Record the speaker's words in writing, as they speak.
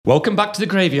Welcome back to the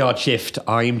Graveyard Shift.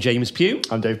 I'm James Pugh.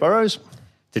 I'm Dave Burrows.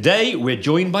 Today, we're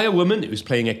joined by a woman who's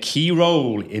playing a key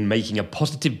role in making a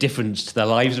positive difference to the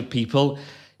lives of people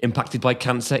impacted by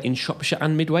cancer in Shropshire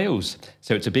and Mid Wales.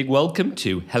 So it's a big welcome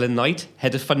to Helen Knight,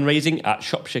 Head of Fundraising at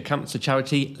Shropshire Cancer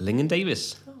Charity Lingen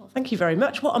Davies. Thank you very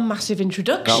much. What a massive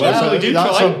introduction.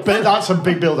 That's a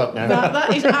big build-up now.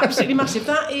 That is absolutely massive.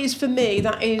 That is, for me,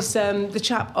 the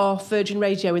chap off Virgin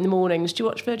Radio in the mornings. Do you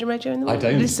watch Virgin Radio in the mornings?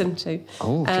 I don't. Listen to.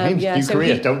 Oh, James,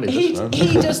 don't leave us.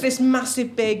 He does this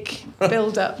massive, big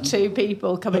build-up to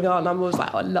people coming on. I'm always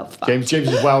like, I love that. James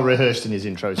is well-rehearsed in his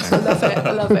intros.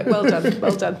 I love it.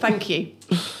 Well done. Thank you.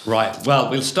 Right, well,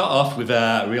 we'll start off with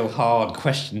a real hard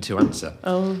question to answer.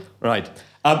 Oh. Right.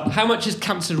 How much has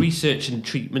cancer research and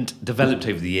treatment developed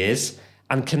over the years,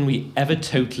 and can we ever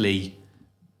totally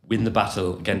win the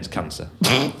battle against cancer?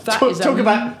 Talk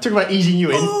about easing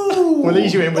you in. We'll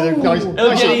ease you in with a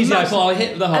nice... easy. I thought I'll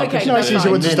hit the hard question. Nice easy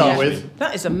one to start with.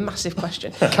 That is a massive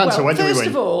question. Cancer, when do we win? First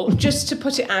of all, just to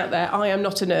put it out there, I am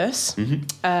not a nurse,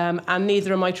 and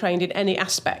neither am I trained in any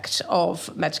aspect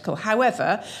of medical.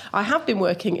 However, I have been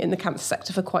working in the cancer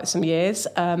sector for quite some years.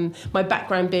 My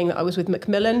background being that I was with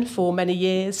Macmillan for many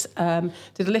years,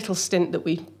 did a little stint that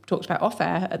we talked about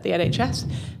off-air at the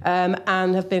NHS,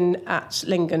 and have been at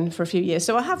Lingen for a few years.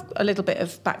 So I have a little bit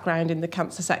of background in the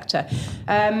cancer sector.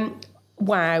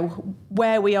 Wow,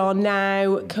 where we are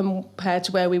now compared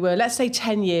to where we were, let's say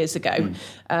 10 years ago,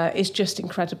 is just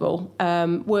incredible.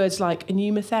 Words like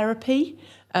immunotherapy,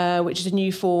 which is a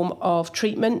new form of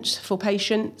treatment for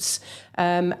patients,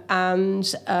 where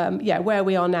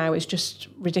we are now is just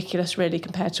ridiculous, really,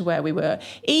 compared to where we were.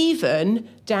 Even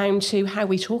down to how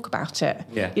we talk about it.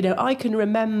 Yeah. You know, I can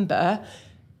remember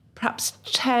perhaps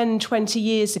 10, 20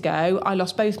 years ago, I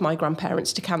lost both my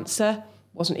grandparents to cancer.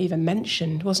 Wasn't even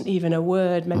mentioned, wasn't even a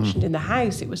word mentioned in the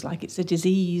house. It was like it's a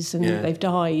disease and they've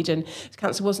died, and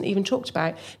cancer wasn't even talked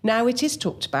about. Now it is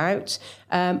talked about.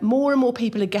 More and more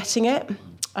people are getting it.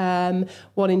 1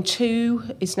 in 2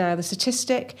 is now the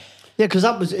statistic. Yeah,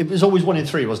 because it was always 1 in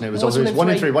 3, wasn't it? It was always 1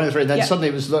 in 3, and then suddenly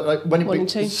it was like when 1 in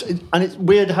 2. And it's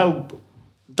weird how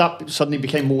that suddenly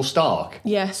became more stark.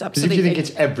 Yes, absolutely. Because if you think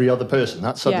it's every other person,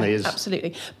 that suddenly is...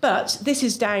 absolutely. But this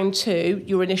is down to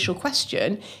your initial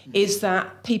question, is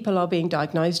that people are being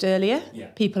diagnosed earlier,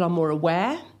 people are more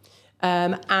aware,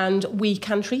 and we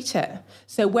can treat it.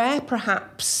 So where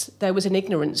perhaps there was an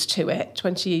ignorance to it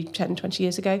 20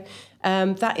 years ago,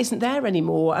 that isn't there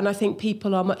anymore. And I think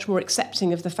people are much more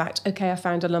accepting of the fact, okay, I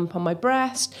found a lump on my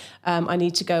breast, I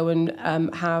need to go and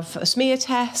have a smear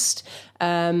test,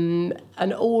 and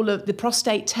all of the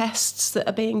prostate tests that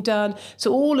are being done.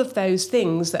 So all of those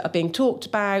things that are being talked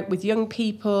about with young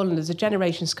people and as the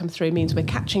generations come through means we're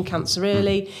catching cancer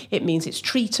early. It means it's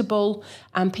treatable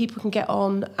and people can get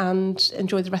on and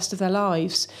enjoy the rest of their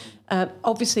lives.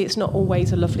 Obviously, it's not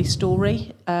always a lovely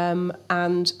story.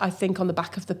 And I think on the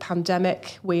back of the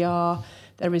pandemic,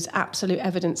 there is absolute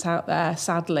evidence out there,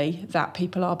 sadly, that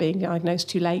people are being diagnosed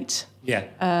too late. Yeah.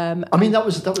 I mean, that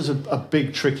was a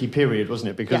big, tricky period, wasn't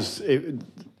it? Because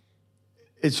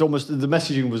it's almost... The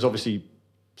messaging was obviously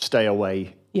stay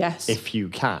away if you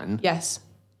can. Yes.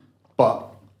 But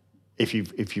if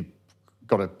you've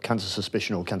got a cancer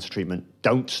suspicion or cancer treatment,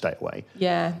 don't stay away.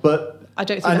 Yeah. But... I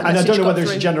don't think and I don't know whether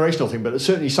it's a generational thing, but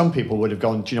certainly some people would have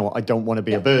gone, do you know what, I don't want to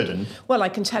be a burden. Well, I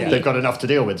can tell you. They've got enough to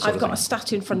deal with. I've got a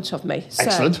stat in front of me.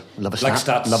 Excellent. Love a stat. Like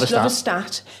stats. Love a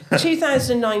stat.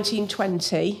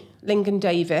 2019-20, Lingen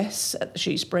Davies at the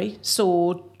Shrewsbury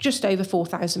saw just over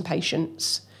 4,000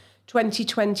 patients.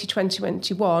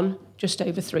 2020-2021, just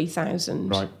over 3,000.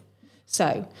 Right.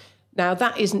 So... Now,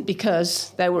 that isn't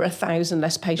because there were 1,000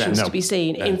 less patients to be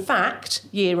seen. No. In fact,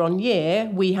 year on year,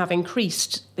 we have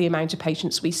increased the amount of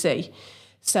patients we see.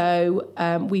 So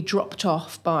we dropped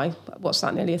off by, what's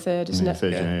that, nearly a third, isn't it?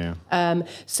 Yeah.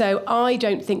 So I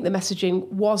don't think the messaging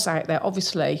was out there.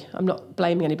 Obviously, I'm not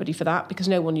blaming anybody for that because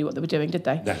no one knew what they were doing, did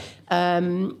they?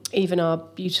 No. Even our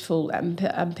beautiful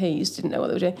MPs didn't know what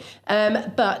they were doing.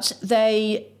 But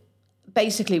they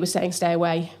basically were saying stay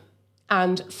away.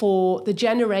 And for the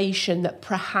generation that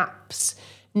perhaps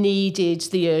needed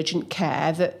the urgent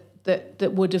care,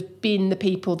 that would have been the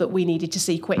people that we needed to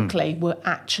see quickly, were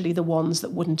actually the ones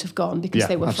that wouldn't have gone because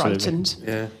they were frightened.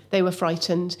 Yeah. They were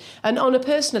frightened. And on a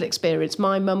personal experience,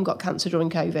 my mum got cancer during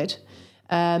COVID.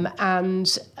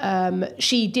 And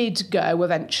she did go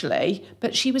eventually,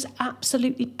 but she was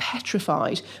absolutely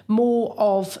petrified. More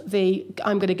of the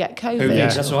I'm going to get COVID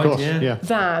that's right,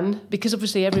 than, because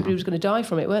obviously everybody was going to die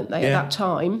from it, weren't they, at that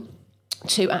time,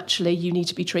 to actually you need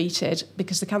to be treated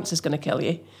because the cancer's going to kill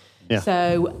you. Yeah.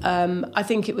 So I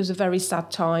think it was a very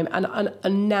sad time.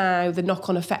 And now the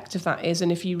knock-on effect of that is,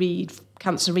 and if you read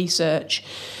cancer research,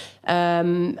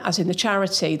 as in the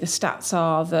charity, the stats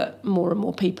are that more and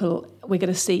more people, we're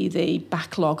going to see the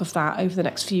backlog of that over the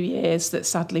next few years, that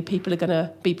sadly people are going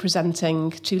to be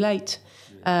presenting too late.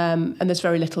 And there's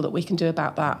very little that we can do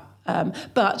about that.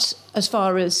 But as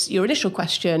far as your initial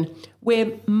question,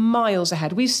 we're miles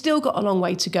ahead. We've still got a long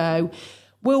way to go.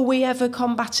 Will we ever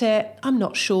combat it? I'm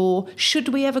not sure. Should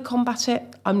we ever combat it?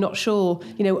 I'm not sure.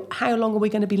 How long are we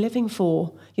going to be living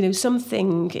for?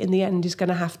 Something in the end is going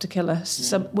to have to kill us.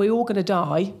 So we're all going to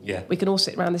die. Yeah. We can all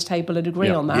sit around this table and agree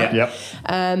on that. Yeah.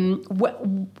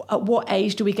 At what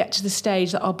age do we get to the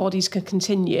stage that our bodies can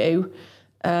continue?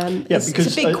 Because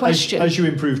it's a big question. As you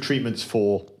improve treatments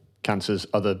for cancers,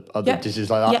 other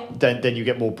diseases like that, then you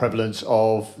get more prevalence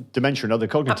of dementia and other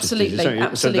cognitive diseases.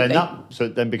 Absolutely. So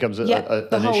it then becomes an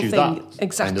whole issue thing, that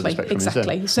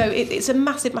exactly. So it's a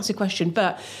massive question.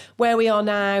 But where we are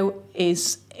now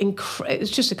is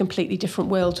it's just a completely different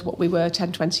world to what we were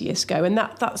 10, 20 years ago, and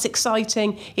that's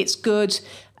exciting. It's good,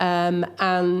 and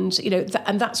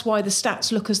that's why the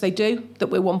stats look as they do.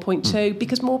 That we're 1.2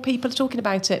 because more people are talking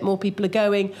about it, more people are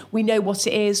going. We know what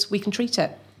it is. We can treat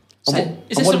it. So, and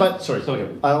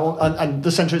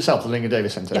the centre itself, the Lingen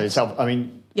Davies Centre itself, I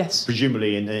mean,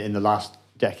 presumably in the last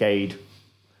decade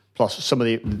plus, some of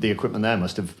the equipment there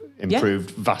must have improved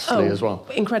vastly as well.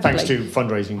 Incredibly. Thanks to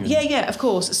fundraising. Yeah, of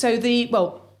course. So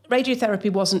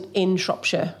radiotherapy wasn't in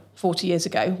Shropshire 40 years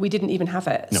ago. We didn't even have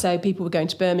it. No. So people were going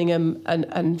to Birmingham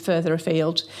and further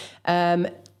afield.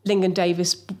 Lingen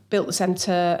Davies built the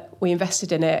centre, we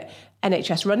invested in it,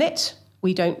 NHS run it.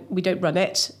 We don't run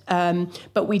it,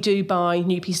 but we do buy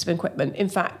new pieces of equipment. In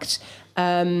fact,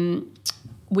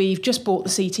 we've just bought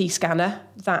the CT scanner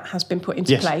that has been put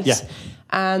into place,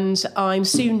 and I'm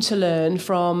soon to learn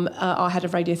from our head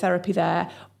of radiotherapy there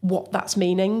what that's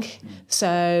meaning.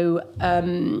 So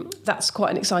that's quite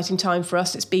an exciting time for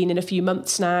us. It's been in a few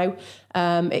months now.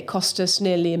 It cost us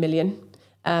nearly $1 million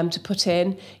to put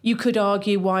in. You could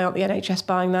argue, why aren't the NHS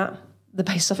buying that? The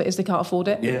base of it is they can't afford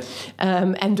it. Yeah.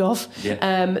 End of.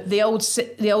 Yeah. The old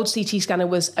CT scanner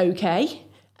was okay,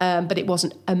 but it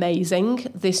wasn't amazing.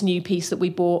 This new piece that we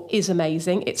bought is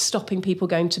amazing. It's stopping people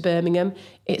going to Birmingham.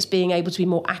 It's being able to be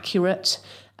more accurate.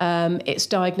 It's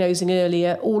diagnosing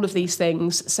earlier. All of these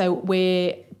things. So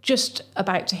we're just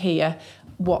about to hear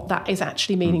what that is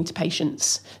actually meaning to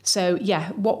patients. So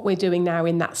what we're doing now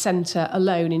in that centre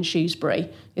alone in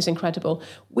Shrewsbury is incredible.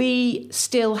 We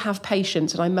still have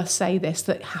patients, and I must say this,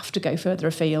 that have to go further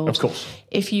afield. Of course.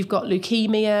 If you've got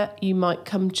leukemia, you might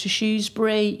come to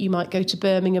Shrewsbury, you might go to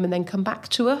Birmingham and then come back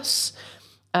to us.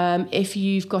 If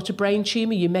you've got a brain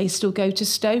tumour, you may still go to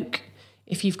Stoke.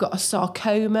 If you've got a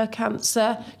sarcoma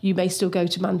cancer, you may still go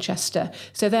to Manchester.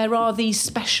 So there are these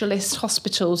specialist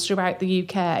hospitals throughout the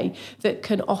UK that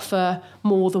can offer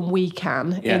more than we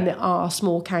can in our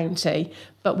small county.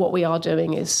 But what we are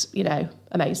doing is,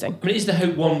 amazing. I mean, is the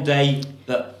hope one day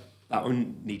that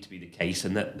wouldn't need to be the case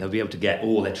and that they'll be able to get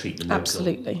all their treatment local?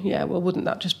 Absolutely, yeah. Well, wouldn't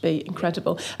that just be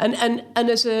incredible? And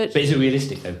as a... But is it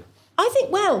realistic, though? I think,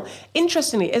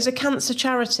 interestingly, as a cancer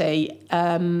charity,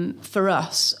 for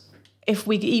us... If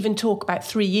we even talk about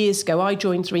 3 years ago, I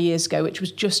joined 3 years ago, which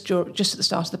was just at the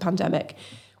start of the pandemic.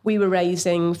 We were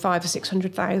raising 500,000 or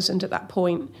 600,000 at that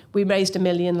point. We raised $1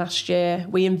 million last year.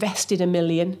 We invested $1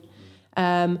 million.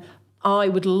 I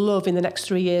would love in the next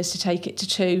 3 years to take it to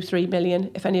 2-3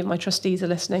 million. If any of my trustees are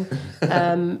listening,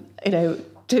 don't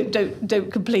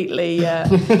completely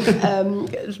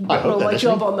roll my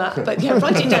job on that. But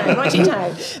write it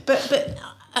down. But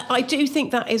I do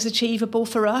think that is achievable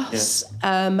for us,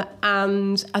 and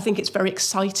I think it's very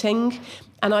exciting.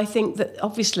 And I think that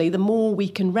obviously the more we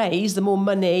can raise, the more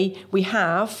money we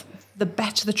have, the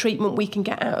better the treatment we can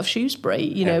get out of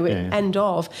Shrewsbury, end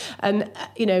of. And,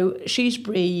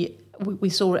 Shrewsbury... We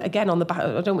saw it again on the back.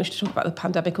 I don't wish to talk about the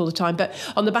pandemic all the time, but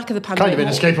on the back of the pandemic, kind of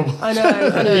inescapable. I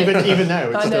know. even now,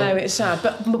 it's sad.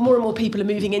 But more and more people are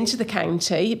moving into the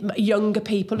county. Younger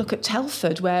people. Look at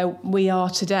Telford, where we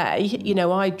are today.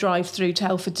 I drive through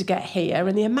Telford to get here,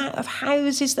 and the amount of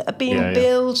houses that are being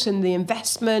built and the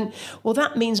investment. Well,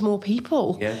 that means more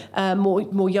people,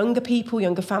 more younger people,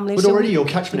 younger families. But already your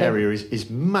catchment area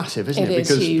is massive, isn't it?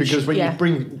 Because when you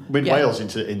bring Wales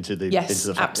into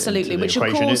the absolutely, into the which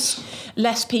equation, of course.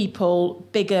 Less people,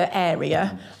 bigger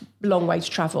area, long way to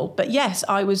travel. But yes,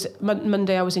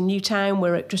 Monday I was in Newtown.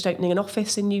 We're just opening an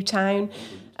office in Newtown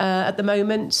at the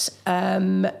moment.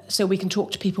 So we can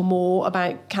talk to people more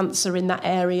about cancer in that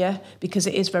area because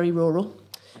it is very rural.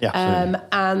 Yeah,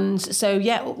 and so,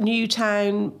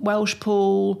 Newtown,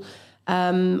 Welshpool,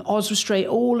 Oswald Street,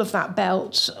 all of that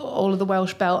belt, all of the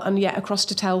Welsh belt, and yet across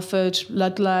to Telford,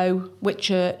 Ludlow,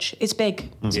 Whitchurch. It's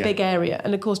big. It's a big area.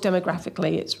 And of course,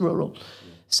 demographically, it's rural.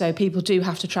 So people do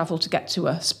have to travel to get to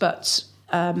us. But,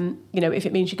 if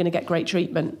it means you're going to get great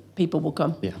treatment, people will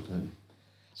come. Yeah.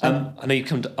 I know you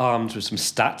come armed with some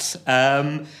stats.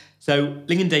 So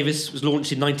Lingen Davies was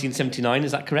launched in 1979,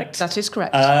 is that correct? That is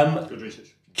correct. Good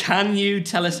research. Can you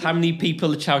tell us how many people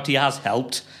the charity has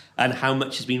helped and how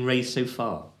much has been raised so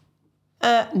far?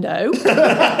 No.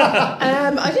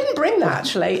 I didn't bring that,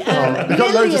 actually. We've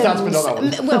got loads of stats, but not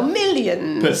that one. Well,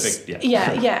 millions. Perfect,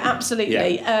 Yeah,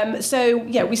 absolutely.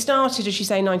 Yeah. We started, as you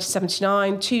say, in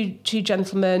 1979, two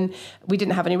gentlemen. We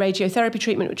didn't have any radiotherapy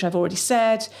treatment, which I've already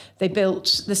said. They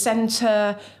built the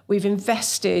centre. We've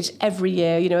invested every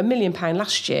year, £1 million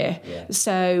last year. Yeah.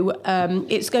 So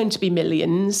it's going to be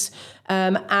millions.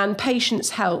 And patients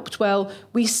helped. Well,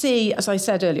 we see, as I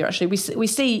said earlier, actually, we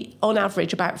see on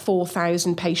average about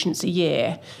 4,000 patients a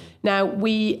year. Now,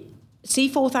 we see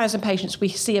 4,000 patients, we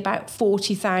see about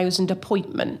 40,000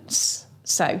 appointments.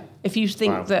 So if you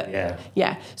think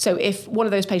so if one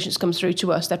of those patients comes through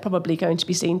to us, they're probably going to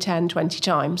be seen 10, 20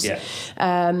 times.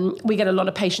 Yeah. We get a lot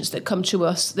of patients that come to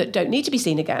us that don't need to be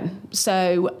seen again.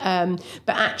 So,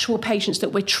 but actual patients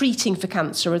that we're treating for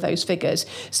cancer are those figures.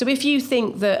 So if you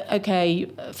think that, okay,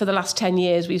 for the last 10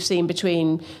 years, we've seen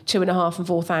between 2,500 and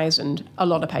 4,000, a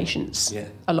lot of patients,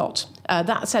 a lot.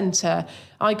 That centre,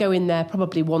 I go in there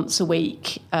probably once a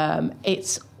week.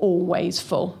 It's always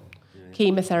full.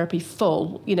 Chemotherapy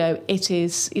full, it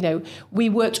is, we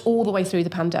worked all the way through the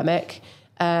pandemic.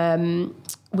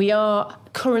 We are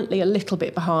currently a little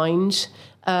bit behind,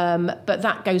 but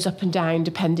that goes up and down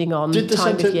depending on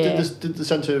time of year. Did the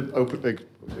centre open,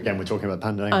 again, we're talking about the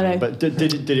pandemic, but did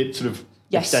it sort of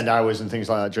extend hours and things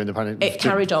like that during the pandemic? It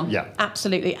carried on,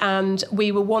 absolutely. And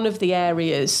we were one of the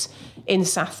areas in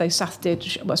South, though South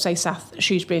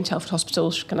Shrewsbury and Telford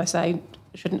Hospitals, can I say?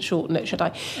 Shouldn't shorten it, should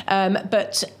I?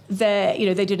 But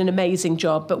they did an amazing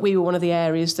job, but we were one of the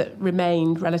areas that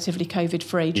remained relatively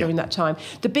COVID-free during that time.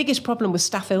 The biggest problem was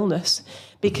staff illness,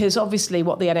 because obviously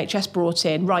what the NHS brought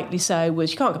in, rightly so,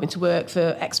 was you can't come into work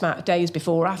for X amount of days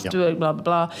before, after, blah,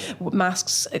 blah, blah,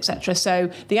 masks, etc.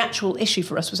 So the actual issue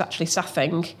for us was actually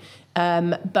staffing,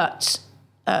 but...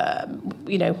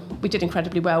 we did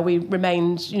incredibly well. We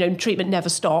remained, treatment never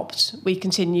stopped. We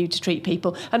continued to treat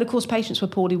people. And of course, patients were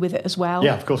poorly with it as well.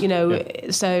 Yeah, of course.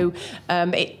 So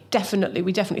we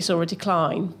definitely saw a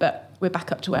decline, but we're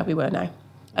back up to where we were now.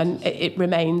 And it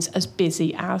remains as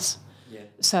busy as. Yeah.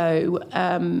 So,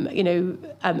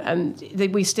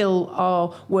 we still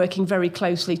are working very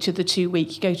closely to the 2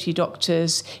 week. You go to your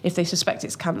doctors. If they suspect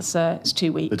it's cancer, it's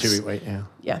 2 weeks. The 2 week wait, yeah.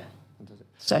 Yeah.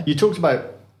 So you talked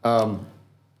about...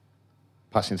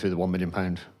 passing through the £1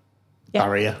 million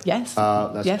barrier. Yes.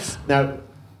 Yes. Now,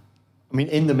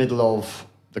 in the middle of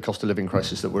the cost of living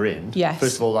crisis that we're in,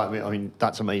 first of all,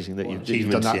 that's amazing that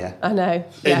you've done that. Yeah. I know.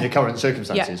 In the current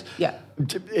circumstances. Yeah.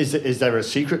 Is there a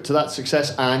secret to that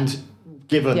success? And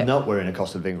given that we're in a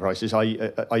cost of living crisis, are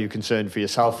you concerned for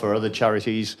yourself or other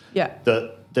charities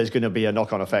that there's going to be a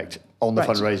knock-on effect on the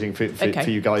fundraising for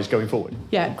you guys going forward?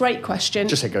 Yeah, great question.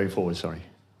 Just say going forward, sorry.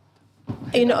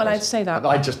 You're not allowed to say that.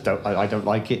 I just don't. I don't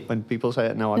like it when people say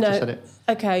it. No, I've just said it.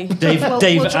 Okay. Dave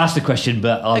asked the question,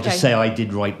 but I'll just say I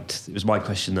did write. It was my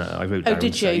question that I wrote down. Oh,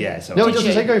 did you? Yeah. So no, it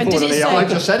doesn't say going forward. I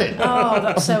just said it. Oh,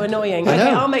 that's so annoying. Okay,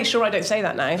 I'll make sure I don't say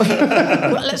that now.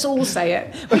 Well, let's all say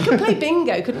it. We could play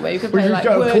bingo, couldn't we? We could play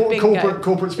word bingo.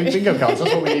 Corporate speak bingo cards.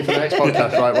 That's what we need for the next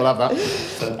podcast. Right, we'll have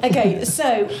that. Okay,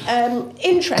 so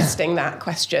interesting that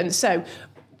question. So.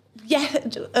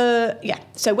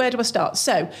 So where do I start?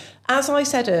 So, as I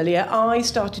said earlier, I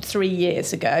started 3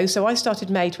 years ago. So I started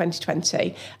May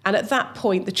 2020. And at that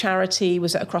point, the charity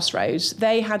was at a crossroads.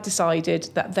 They had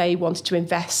decided that they wanted to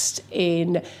invest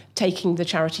in taking the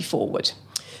charity forward.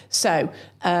 So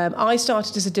I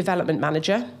started as a development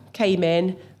manager, came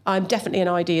in. I'm definitely an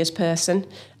ideas person.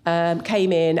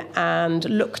 Came in and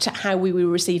looked at how we were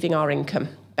receiving our income,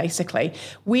 basically.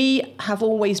 We have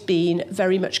always been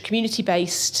very much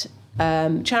community-based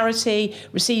charity,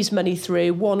 receives money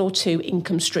through 1 or 2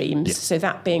 income streams. Yeah. So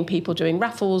that being people doing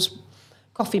raffles,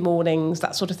 coffee mornings,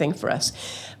 that sort of thing for us.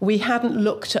 We hadn't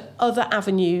looked at other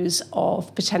avenues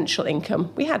of potential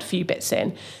income. We had a few bits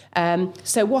in.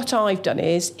 So what I've done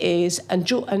is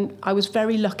and I was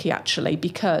very lucky actually,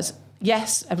 because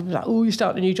yes, everyone's like, oh, you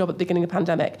started a new job at the beginning of the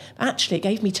pandemic. But actually, it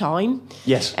gave me time.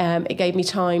 Yes. It gave me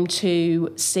time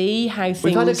to see how things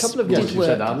We've had a couple of guests who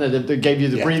said that. They gave you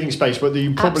the breathing space, but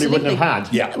you probably wouldn't have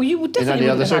had. Yeah. Well, you definitely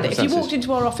wouldn't have had it. If you walked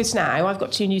into our office now, I've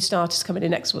got 2 new starters coming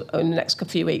in the next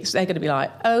few weeks. They're going to be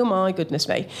like, oh my goodness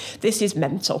me, this is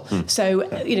mental. So,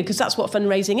 because that's what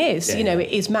fundraising is. It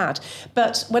is mad.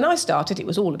 But when I started, it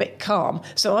was all a bit calm.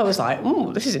 So I was like,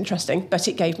 this is interesting. But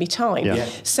it gave me time. Yeah.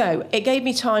 So it gave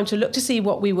me time to look to see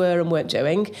what we were and weren't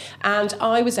doing. And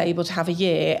I was able to have a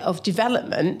year of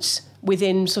development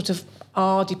within sort of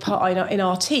our in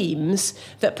our teams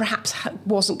that perhaps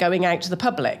wasn't going out to the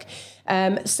public.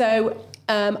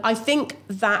 I think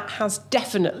that has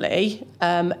definitely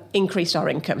increased our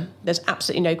income. There's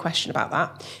absolutely no question about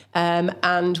that.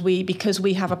 And because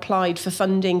we have applied for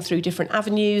funding through different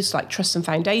avenues, like trusts and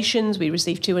foundations, we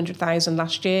received 200,000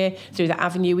 last year through that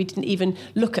avenue. We didn't even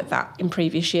look at that in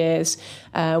previous years.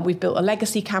 We've built a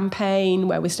legacy campaign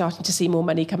where we're starting to see more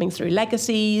money coming through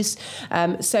legacies.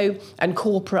 Our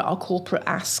corporate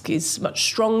ask is much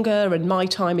stronger, and my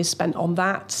time is spent on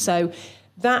that. So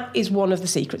that is one of the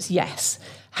secrets, yes.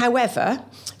 However,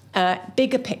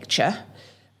 bigger picture,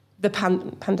 the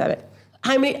pandemic.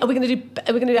 How many are we going to do?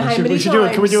 Are we going to do how many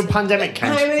times? Can we do a pandemic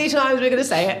count? How many times are we going to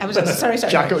say it? Sorry.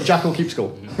 Jack will keep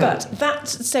score. But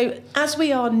so as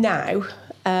we are now,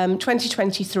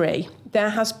 2023,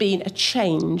 there has been a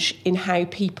change in how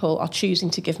people are choosing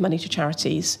to give money to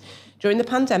charities. During the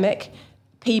pandemic,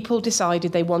 people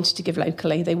decided they wanted to give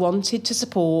locally. They wanted to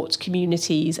support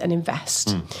communities and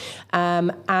invest.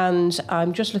 And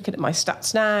I'm just looking at my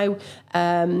stats now.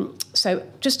 So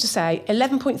just to say,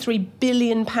 £11.3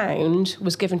 billion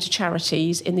was given to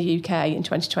charities in the UK in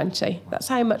 2020. That's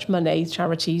how much money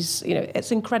charities,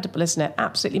 it's incredible, isn't it?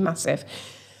 Absolutely massive.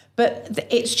 But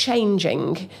it's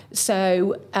changing.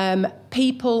 So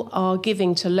people are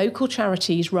giving to local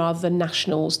charities rather than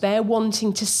nationals. They're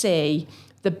wanting to see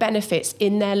the benefits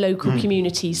in their local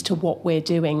communities to what we're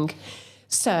doing.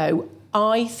 So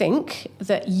I think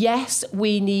that, yes,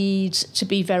 we need to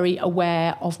be very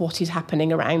aware of what is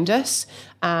happening around us.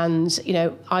 And,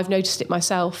 I've noticed it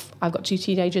myself. I've got 2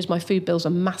 teenagers. My food bills are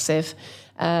massive.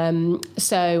 And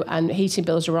heating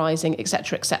bills are rising, et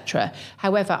cetera, et cetera.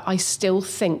 However, I still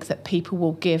think that people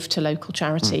will give to local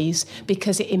charities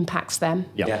because it impacts them.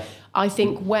 Yeah. I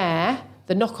think where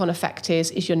the knock-on effect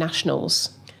is your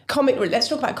nationals. Let's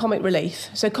talk about Comic Relief.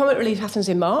 So Comic Relief happens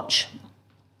in March.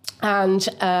 And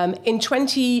in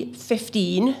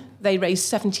 2015, they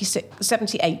raised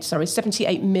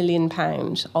 £78 million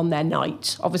on their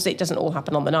night. Obviously, it doesn't all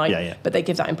happen on the night, but they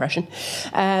give that impression.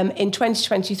 In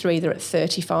 2023, they're at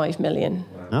 35 million.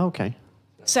 Wow. Oh, okay.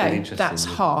 So that's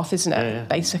half, isn't it,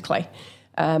 basically?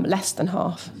 Less than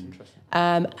half.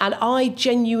 And I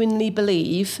genuinely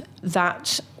believe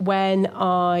that when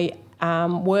I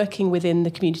am working within the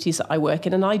communities that I work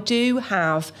in, and I do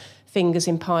have fingers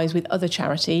in pies with other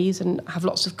charities and have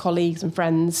lots of colleagues and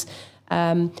friends,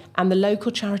 and the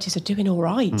local charities are doing all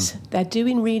right. They're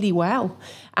doing really well.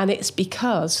 And it's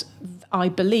because I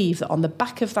believe that on the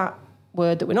back of that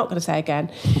word that we're not going to say again,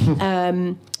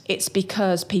 it's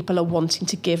because people are wanting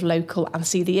to give local and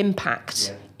see the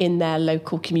impact in their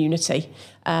local community.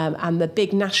 And the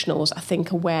big nationals, I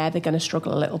think, are where they're going to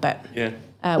struggle a little bit. Yeah.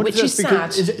 Which is sad.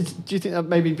 Do you think that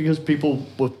maybe because people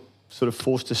were sort of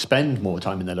forced to spend more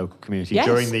time in their local community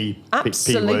during the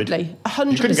absolutely, P word?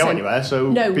 100%. You couldn't go anywhere,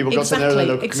 so people got to know their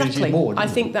local community more. I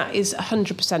think that is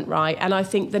 100% right, and I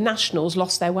think the nationals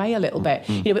lost their way a little bit.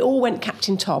 It all went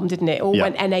Captain Tom, didn't it? It all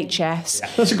went NHS.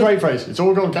 Yeah. That's a great phrase. It's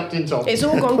all gone Captain Tom. It's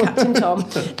all gone Captain Tom,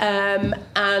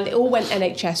 and it all went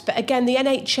NHS. But again, the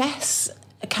NHS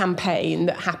campaign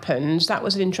that happened, that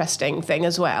was an interesting thing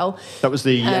as well. That was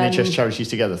the NHS Charities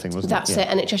Together thing, wasn't it? That's it,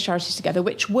 NHS Charities Together,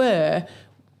 which were...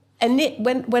 And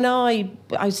when I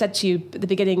said to you at the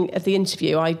beginning of the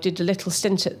interview, I did a little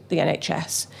stint at the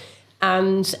NHS,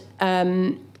 and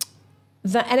the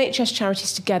NHS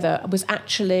Charities Together was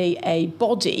actually a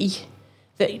body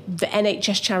that the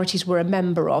NHS charities were a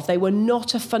member of. They were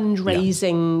not a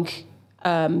fundraising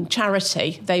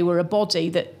charity. They were a body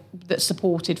that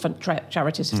supported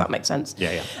charities, if that makes sense.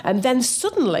 And then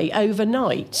suddenly,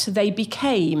 overnight, they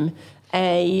became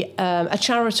a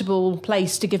charitable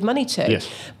place to give money to. Yes.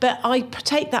 But I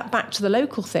take that back to the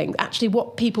local thing. Actually,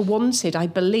 what people wanted, I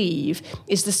believe,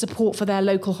 is the support for their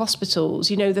local hospitals.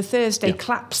 The Thursday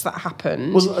claps that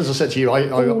happened. Well, as I said to you, I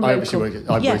obviously worked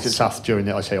at SATH during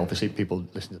the... I say obviously, people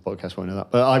listening to the podcast won't know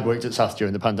that, but I worked at SATH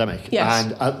during the pandemic. Yes.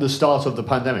 And at the start of the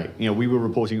pandemic, we were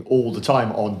reporting all the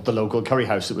time on the local curry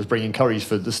house that was bringing curries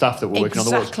for the staff that were working on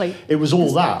the wards. It was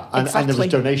all that. And there was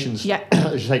donations,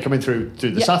 as you say, coming through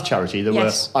the SATH charity. charity.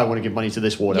 There were, I want to give money to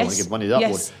this ward, I want to give money to that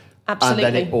ward. Absolutely.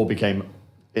 And then it all became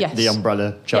the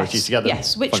umbrella charities together.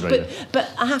 Yes, but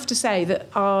I have to say that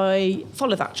I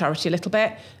follow that charity a little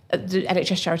bit, the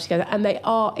NHS charity together, and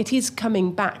it is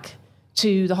coming back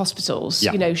to the hospitals.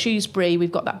 Yeah. You know, Shrewsbury,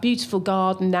 we've got that beautiful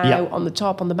garden now on the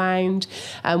top, on the mound.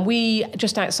 And we,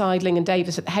 just outside Lingen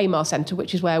Davies at the Haymar Centre,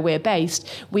 which is where we're based,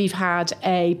 we've had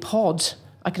a pod,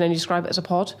 I can only describe it as a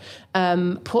pod,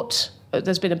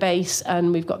 there's been a base,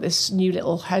 and we've got this new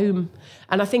little home.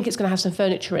 And I think it's going to have some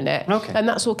furniture in it. Okay. And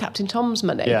that's all Captain Tom's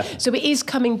money. Yeah. So it is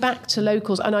coming back to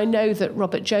locals. And I know that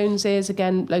Robert Jones is,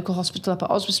 again, local hospital up at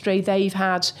Oswestry, they've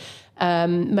had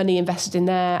money invested in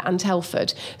there, and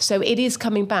Telford. So it is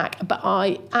coming back. But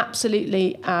I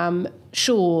absolutely am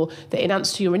sure that in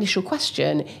answer to your initial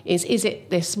question is it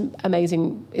this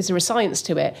amazing, is there a science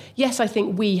to it? Yes, I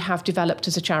think we have developed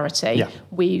as a charity. Yeah.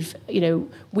 We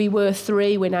were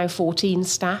 3, we're now 14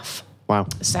 staff. Wow.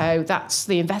 So that's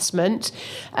the investment.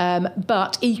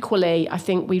 But equally, I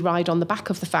think we ride on the back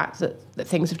of the fact that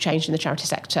things have changed in the charity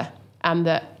sector, and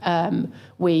that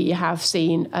we have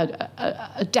seen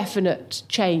a definite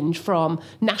change from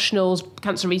nationals,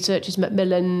 cancer researchers,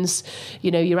 Macmillan's,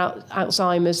 your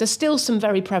Alzheimer's. There's still some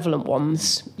very prevalent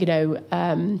ones,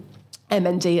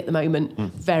 MND at the moment,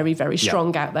 very, very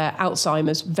strong out there.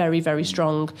 Alzheimer's, very, very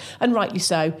strong, and rightly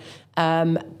so.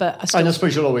 But I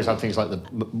suppose you'll always have things like the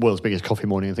world's biggest coffee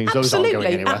morning and things. Those aren't going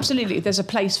anywhere. Absolutely, there's a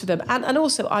place for them. And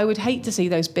also, I would hate to see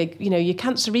those big, your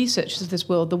cancer researchers of this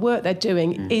world, the work they're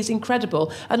doing is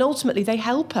incredible. And ultimately, they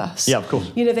help us. Yeah, of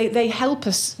course. They help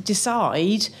us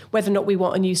decide whether or not we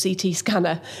want a new CT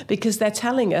scanner, because they're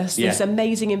telling us this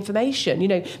amazing information.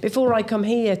 Before I come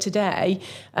here today,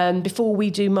 and before we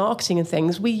do marketing and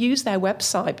things, we use their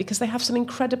website because they have some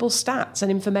incredible stats and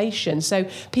information. So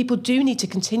people do need to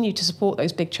continue to support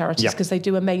those big charities because they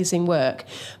do amazing work.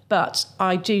 But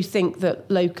I do think that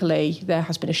locally there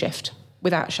has been a shift,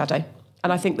 without a shadow.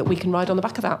 And I think that we can ride on the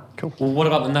back of that. Cool. Well, what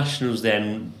about the nationals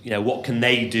then? What can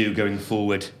they do going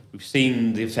forward? We've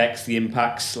seen the effects, the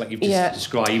impacts, like you've just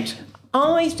described.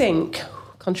 I think,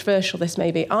 controversial this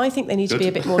may be, I think they need to be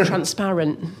a bit more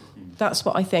transparent. That's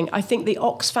what I think. I think the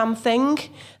Oxfam thing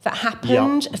that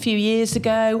happened a few years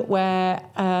ago, where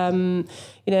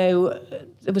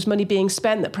there was money being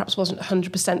spent that perhaps wasn't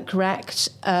 100% correct,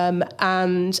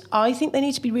 and I think they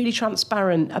need to be really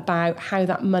transparent about how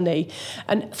that money,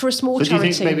 and for a small charity. Do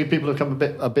you think maybe people have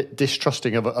become a bit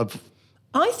distrusting of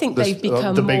I think they've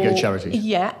become the bigger more, charities?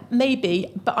 Yeah,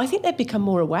 maybe, but I think they've become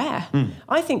more aware.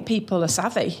 I think people are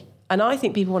savvy, and I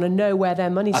think people want to know where their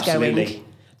money's going.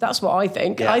 That's what I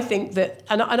think. Yeah. I think that,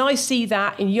 and I see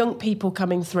that in young people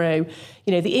coming through.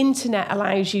 The internet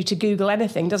allows you to Google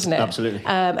anything, doesn't it? Absolutely.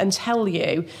 And tell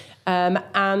you.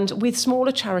 And with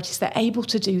smaller charities, they're able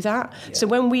to do that. Yeah. So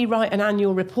when we write an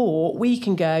annual report, we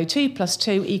can go 2 +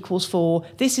 2 = 4.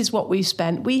 This is what we've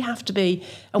spent. We have to be,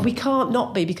 and we can't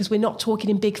not be, because we're not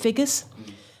talking in big figures.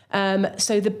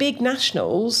 So the big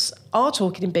nationals are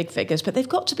talking in big figures, but they've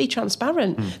got to be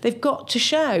transparent. They've got to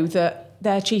show that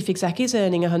their chief exec is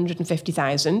earning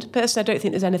 150,000. Personally, I don't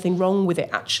think there's anything wrong with it,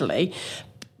 actually,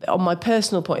 on my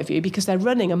personal point of view, because they're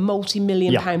running a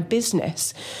multi-million-pound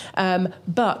business.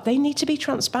 But they need to be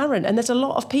transparent. And there's a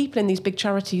lot of people in these big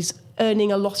charities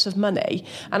earning a lot of money.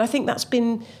 And I think that's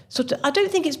been I don't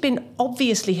think it's been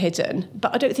obviously hidden,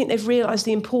 but I don't think they've realised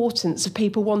the importance of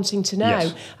people wanting to know.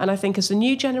 Yes. And I think as the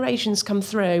new generations come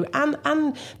through,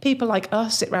 and people like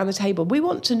us sit around the table, we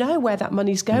want to know where that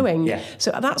money's going. Yeah.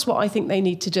 So that's what I think they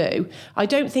need to do. I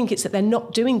don't think it's that they're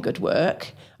not doing good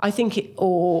work. I think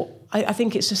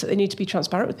it's just that they need to be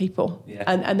transparent with people,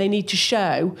 and they need to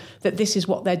show that this is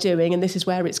what they're doing and this is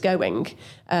where it's going,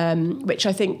 which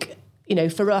I think,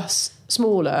 for us,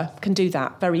 smaller can do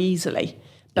that very easily.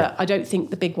 But I don't think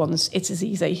the big ones, it's as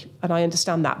easy, and I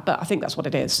understand that, but I think that's what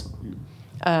it is.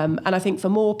 And I think for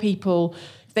more people,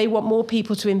 if they want more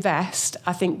people to invest,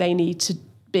 I think they need to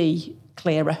be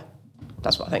clearer.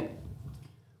 That's what I think.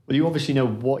 Well, you obviously know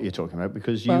what you're talking about,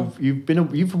 because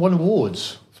you've won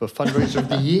awards for Fundraiser of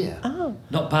the Year. Oh,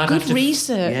 not bad. Good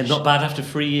research. Yeah, not bad after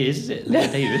 3 years, is it,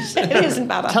 Lingen Davies? It isn't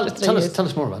bad after 3 years. Tell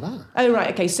us more about that. Oh, right,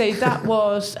 okay. So that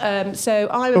was... so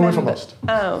I'm a member...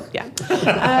 Oh, yeah.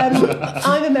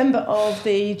 I'm a member of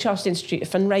the Chartered Institute of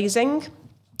Fundraising,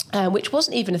 which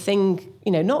wasn't even a thing,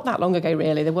 not that long ago,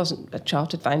 really. There wasn't a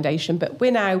chartered foundation, but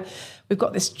we've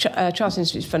got this Chartered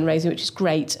Institute of Fundraising, which is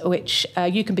great, which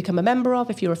you can become a member of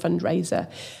if you're a fundraiser.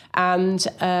 And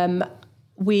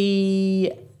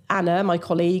Anna, my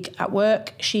colleague at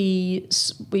work,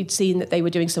 we'd seen that they were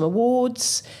doing some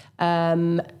awards.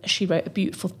 She wrote a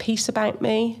beautiful piece about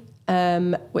me.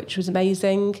 which was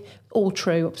amazing. All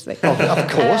true, obviously. Oh, of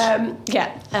course.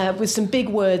 With some big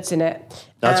words in it.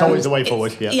 That's always the way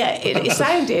forward. Yeah, it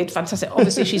sounded fantastic.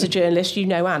 Obviously, she's a journalist. You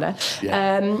know Anna.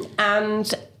 Yeah.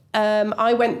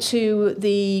 I went to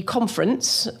the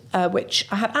conference, which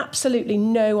I had absolutely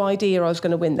no idea I was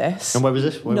going to win this. And where was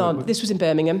this? None. This was in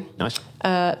Birmingham. Nice.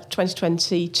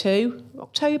 2022.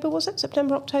 October, was it?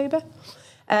 September, October?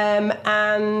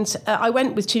 I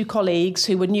went with two colleagues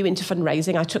who were new into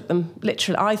fundraising. I took them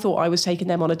literally. I thought I was taking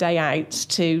them on a day out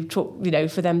to talk,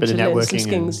 for them to learn some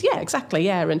skills. Yeah, exactly.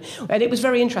 Yeah, and it was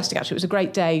very interesting. Actually, it was a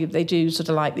great day. They do sort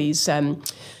of like these.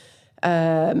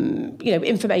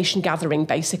 Information gathering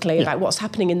basically about what's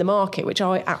happening in the market, which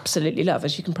I absolutely love,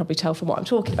 as you can probably tell from what I'm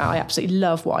talking about. I absolutely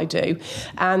love what I do,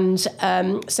 and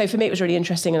so for me it was really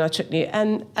interesting. And I took it,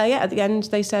 and at the end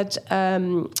they said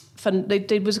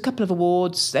there was a couple of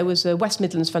awards. There was a West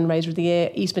Midlands Fundraiser of the Year,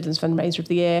 East Midlands Fundraiser of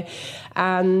the Year,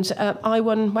 and I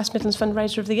won West Midlands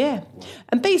Fundraiser of the Year.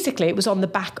 And basically it was on the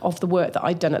back of the work that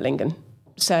I'd done at Lingen.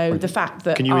 So the fact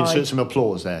that can you insert some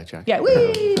applause there, Jack? Yeah.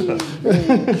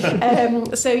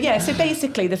 So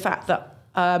basically the fact that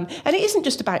and it isn't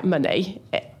just about money.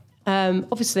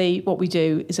 Obviously, what we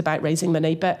do is about raising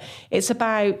money, but it's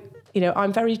about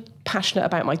I'm very passionate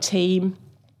about my team,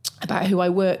 about who I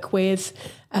work with,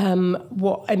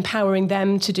 empowering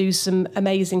them to do some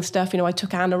amazing stuff. I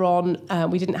took Anna on.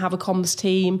 We didn't have a comms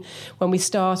team when we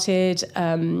started.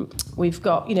 We've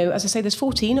got, as I say, there's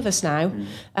 14 of us now.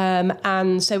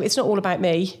 And so it's not all about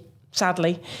me,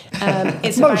 sadly.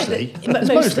 It's mostly,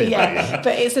 yeah.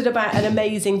 But it's about an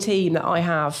amazing team that I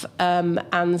have,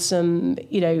 and some,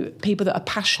 people that are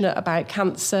passionate about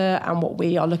cancer and what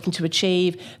we are looking to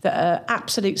achieve, that are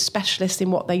absolute specialists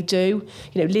in what they do.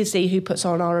 Lizzie, who puts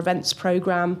on our events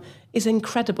programme, is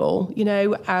incredible,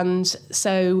 and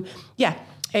so, yeah.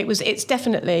 It's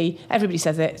definitely, everybody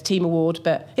says it, team award,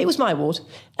 but it was my award.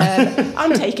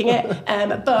 I'm taking it,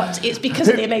 but it's because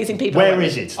of the amazing people. Where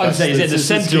is it? I would say, is it the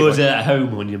centre or is it at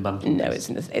home on your man? No, it's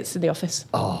in the office.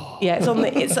 Oh, yeah, it's on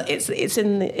the it's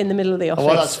in the middle of the office. Oh,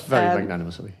 well, that's very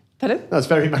magnanimous of you. Pardon? That's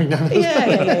very magnanimous.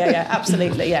 Yeah,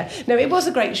 absolutely, yeah. No, it was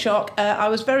a great shock.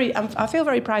 I feel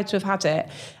very proud to have had it,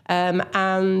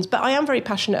 but I am very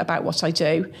passionate about what I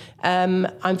do.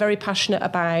 I'm very passionate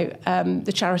about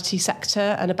the charity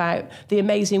sector and about the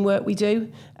amazing work we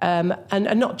do,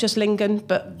 and not just Lingen,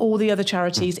 but all the other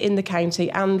charities in the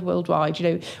county and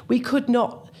worldwide. We could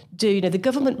not do, the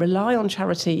government rely on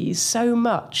charities so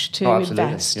much to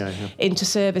invest into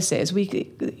services.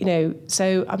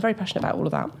 So I'm very passionate about all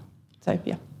of that. So,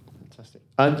 yeah. Fantastic.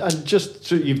 And just,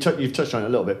 so you've touched on it a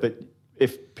little bit, but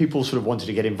if people sort of wanted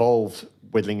to get involved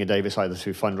with Lingen Davies, either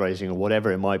through fundraising or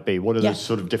whatever it might be, what are the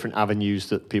sort of different avenues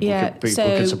that people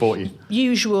can support you?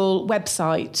 Usual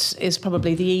website is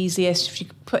probably the easiest. If you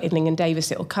put in Lingen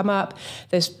Davies, it'll come up.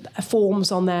 There's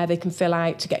forms on there they can fill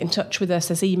out to get in touch with us.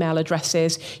 There's email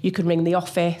addresses. You can ring the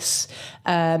office.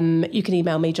 You can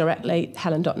email me directly,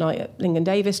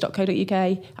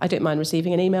 helen.knight@lingendavies.co.uk. I don't mind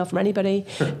receiving an email from anybody.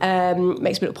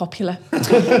 Makes me look popular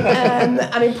and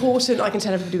important. I can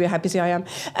tell everybody how busy I am.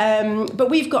 But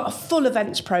we've got a full events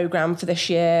programme for this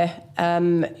year,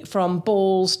 from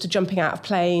balls to jumping out of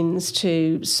planes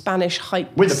to Spanish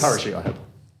hikes. With a parachute, I hope.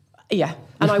 Yeah,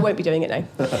 and I won't be doing it now.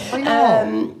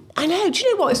 I know. Do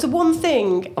you know what? It's the one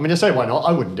thing. I say why not?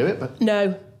 I wouldn't do it, but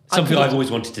no. Something I've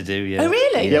always wanted to do. Yeah. Oh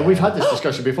really? Yeah, we've had this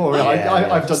discussion before.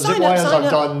 I've done zip wires. I've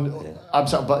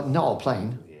done but not a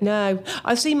plane. No,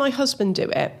 I've seen my husband do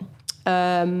it.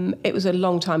 It was a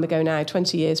long time ago now,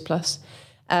 20 years plus.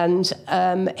 And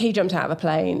he jumped out of a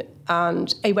plane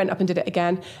and he went up and did it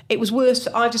again. It was worse.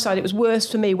 I decided it was worse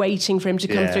for me waiting for him to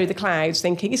come through the clouds,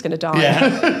 thinking he's going to die. Yeah.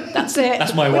 That's it.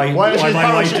 That's my wife.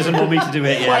 My wife doesn't want me to do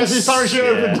it. Why is his parachute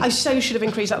open? I so should have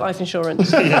increased that life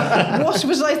insurance. What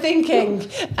was I thinking?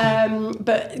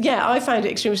 But yeah, I found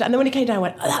it extremely. And then when he came down, I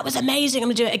went, "Oh, that was amazing. I'm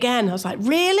going to do it again." I was like,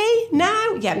 "Really?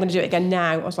 Now?" Yeah, I'm going to do it again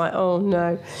now. I was like, "Oh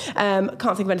no, can't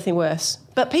think of anything worse."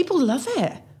 But people love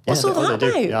it. What's all that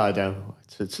about? Yeah, I know.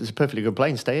 It's a perfectly good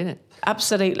plane. Stay in it.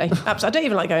 Absolutely. I don't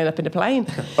even like going up in a plane.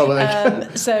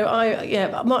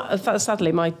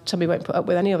 Sadly, my tummy won't put up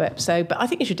with any of it. So, but I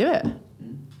think you should do it.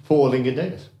 For Lingen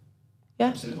Davies.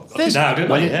 Yeah. When is it?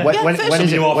 When is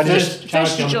it?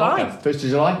 1st of July. 1st of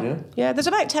July? Yeah, there's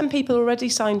about 10 people already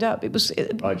signed up. It was...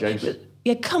 Right, James.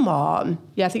 Yeah, come on.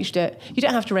 Yeah, I think you should do it. You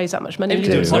don't have to raise that much money. Maybe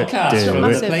do a podcast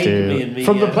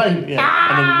from the plane. Yeah.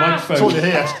 And then the microphone. We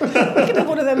could have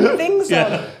one of them things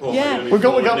on. Yeah. We've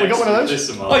got one of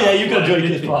those. Oh yeah, you've got to join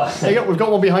this part. We've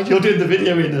got one behind you. You're doing the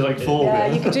video in there's like 4. Yeah,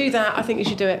 you could do that. I think you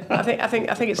should do it. I think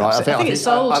it's right, I think it's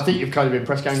sold. I think you've kind of been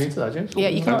press ganged into that, James. Yeah,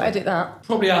 you can't edit that.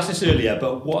 Probably asked this earlier,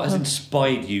 but what has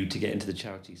inspired you to get into the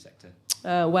charity sector?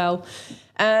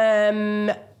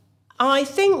 I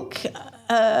think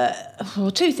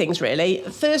 2 things really.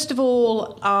 First of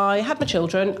all, I had my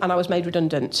children and I was made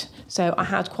redundant. So I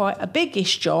had quite a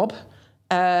big-ish job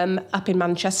up in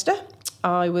Manchester.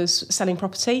 I was selling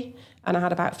property and I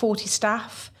had about 40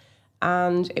 staff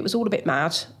and it was all a bit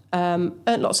mad.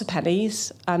 Earned lots of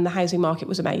pennies and the housing market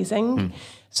was amazing.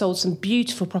 Sold some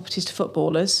beautiful properties to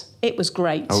footballers. It was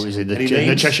great. Oh, was it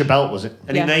the Cheshire Belt, was it?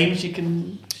 Any names you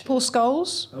can... Paul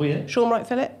Scholes. Oh, yeah. Sean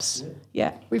Wright-Phillips.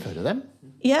 Yeah. We've heard of them.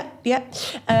 Yeah.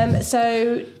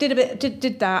 So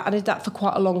did that. I did that for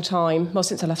quite a long time, well,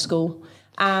 since I left school.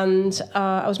 And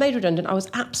I was made redundant. I was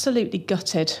absolutely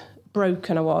gutted,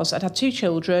 broken I was. I'd had 2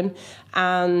 children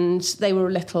and they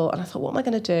were little. And I thought, what am I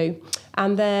going to do?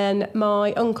 And then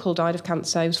my uncle died of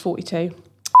cancer. He was 42.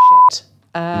 Shit.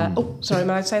 Oh, sorry,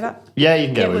 may I say that? Yeah, you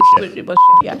can get away with shit. It was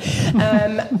shit,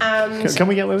 yeah. And can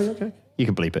we get away with it? Okay. You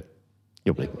can bleep it.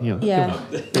 You'll bleep it. Yeah.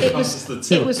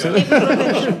 It was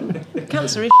rubbish.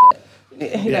 Cancer is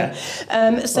shit. Yeah.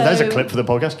 So there's a clip for the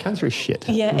podcast. Cancer is shit.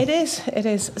 Yeah, it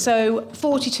is. So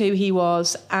 42 he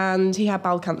was, and he had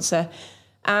bowel cancer.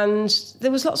 And there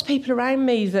was lots of people around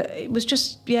me that it was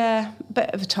just, a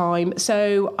bit of a time.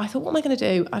 So I thought, what am I going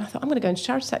to do? And I thought, I'm going to go into the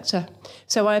charity sector.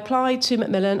 So I applied to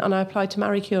Macmillan and I applied to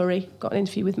Marie Curie, got an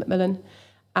interview with Macmillan,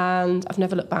 and I've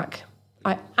never looked back.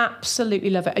 I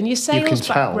absolutely love it. And your sales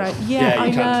background... Yeah,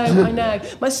 I know.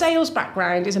 My sales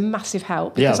background is a massitive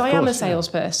help because I am a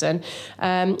salesperson.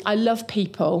 I love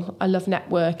people. I love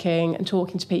networking and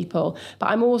talking to people. But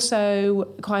I'm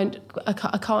also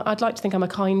I'd like to think I'm a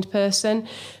kind person.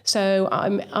 So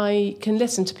I can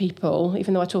listen to people,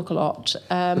 even though I talk a lot.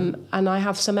 And I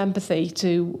have some empathy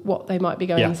to what they might be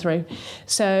going through.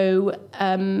 So,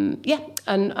 and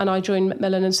I joined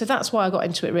Macmillan. And so that's why I got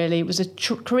into it, really. It was a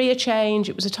career change.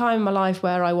 It was a time in my life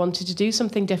where I wanted to do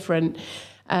something different.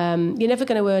 You're never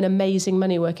going to earn amazing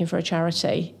money working for a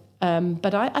charity.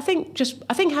 But I think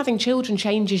having children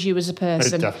changes you as a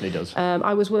person. It definitely does.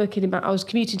 I was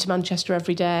commuting to Manchester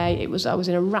every day. I was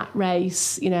in a rat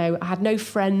race. I had no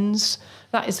friends.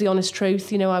 That is the honest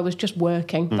truth. I was just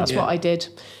working. That's what I did.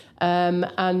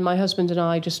 And my husband and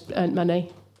I just earned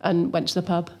money and went to the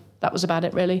pub. That was about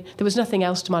it, really. There was nothing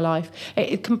else to my life.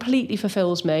 It completely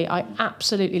fulfills me. I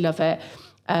absolutely love it.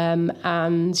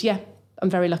 I'm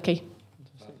very lucky.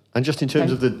 And just in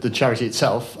terms of the charity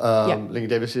itself, Lingen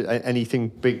Davies, anything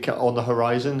big on the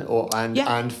horizon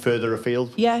and further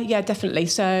afield? Yeah, definitely.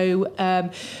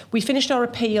 So we finished our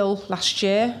appeal last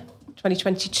year,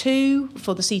 2022,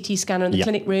 for the CT scanner and the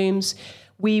clinic rooms.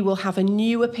 We will have a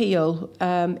new appeal.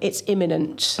 It's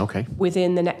imminent. Okay.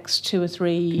 Within the next 2 or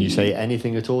 3. Can you say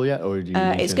anything at all yet, or do you?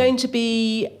 It's going to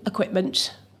be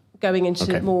equipment going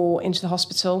into more into the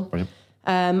hospital.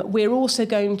 Brilliant. We're also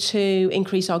going to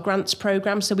increase our grants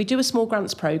program. So we do a small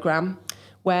grants program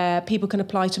where people can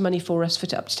apply to money for us for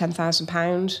up to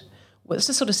 £10,000. Well, it's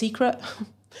a sort of secret.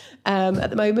 At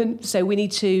the moment, so we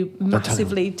need to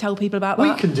massively tell people about that.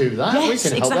 We can do that. Yes,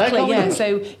 we can help exactly. There,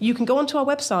 So you can go onto our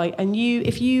website, and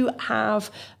if you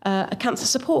have a cancer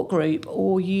support group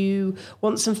or you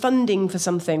want some funding for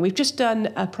something, we've just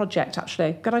done a project.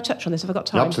 Actually, can I touch on this? Have I got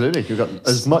time? Absolutely. You've got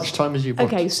as much time as you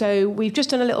want. Okay, so we've just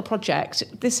done a little project.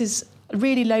 This is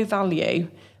really low value,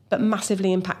 but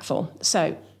massively impactful.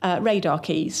 So. Radar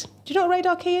keys. Do you know what a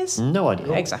radar key is? No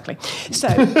idea. Exactly. So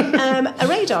a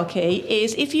radar key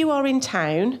is if you are in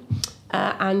town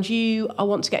and you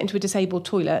want to get into a disabled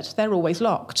toilet, they're always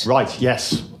locked. Right,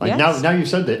 yes. Now you've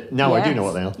said it. Now I do know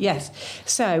what they are. Yes.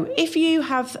 So if you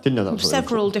have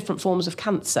several different forms of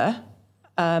cancer,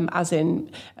 as in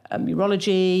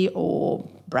urology or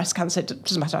breast cancer, it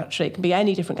doesn't matter actually, it can be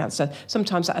any different cancer.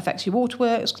 Sometimes that affects your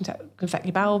waterworks, can affect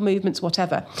your bowel movements,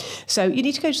 whatever. So you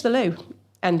need to go to the loo.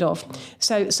 End of.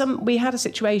 So we had a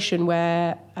situation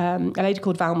where a lady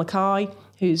called Val Mackay,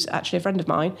 who's actually a friend of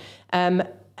mine,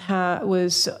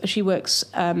 she works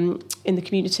in the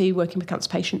community working with cancer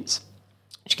patients.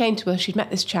 She came to us, she'd met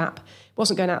this chap,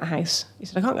 wasn't going out of the house. He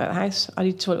said, I can't go out of the house. I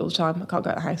need to toilet all the time. I can't go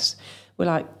out of the house. We're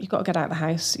like, you've got to get out of the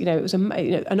house. It was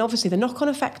and obviously the knock-on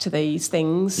effect of these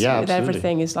things with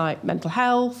everything is like mental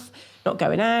health, not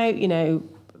going out,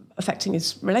 affecting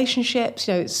his relationships.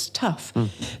 You know, it's tough.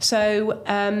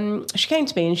 So she came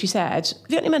to me and she said, "Have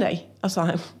you got any money?" I was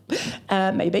like,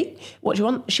 "Maybe. What do you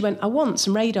want?" She went, "I want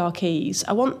some radar keys.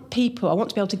 I want to be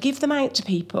able to give them out to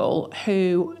people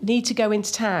who need to go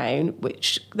into town,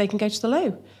 which they can go to the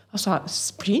loo." I was like,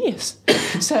 "It's genius."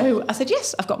 So I said,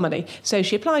 "Yes, I've got money." So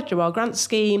she applied to our grant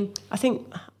scheme.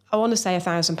 I want to say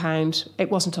 £1,000.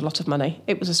 It wasn't a lot of money.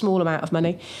 It was a small amount of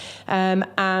money.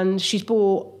 And she's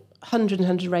bought 100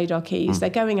 radar keys. They're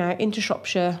going out into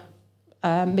Shropshire,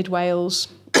 Mid Wales,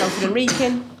 Telford and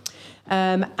Wrekin.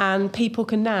 And people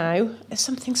can now, it's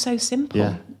something so simple.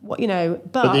 Yeah. But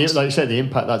like you said, the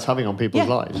impact that's having on people's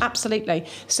lives. Absolutely.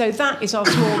 So that is our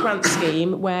small grant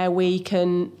scheme where we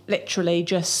can literally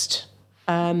just,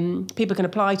 people can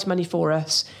apply to money for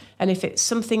us. And if it's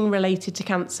something related to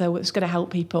cancer that's going to help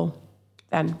people,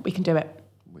 then we can do it.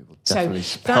 We will definitely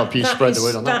help you spread the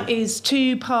word on that. That is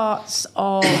 2 parts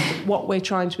of what we're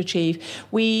trying to achieve.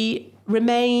 We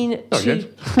remain... Are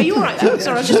you all right there?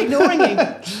 Sorry, I was just ignoring you. Do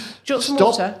you want some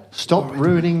water? Stop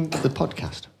ruining the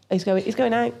podcast. He's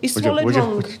going out. He's swallowed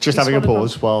wrong. Just having a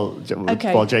pause while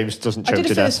James doesn't choke to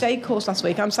death. I did a first aid course last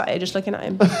week. I'm sat here just looking at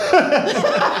him.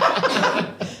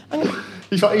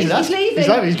 He's leaving.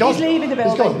 He's gone. He's leaving the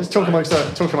building. Let's talk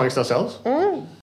amongst ourselves.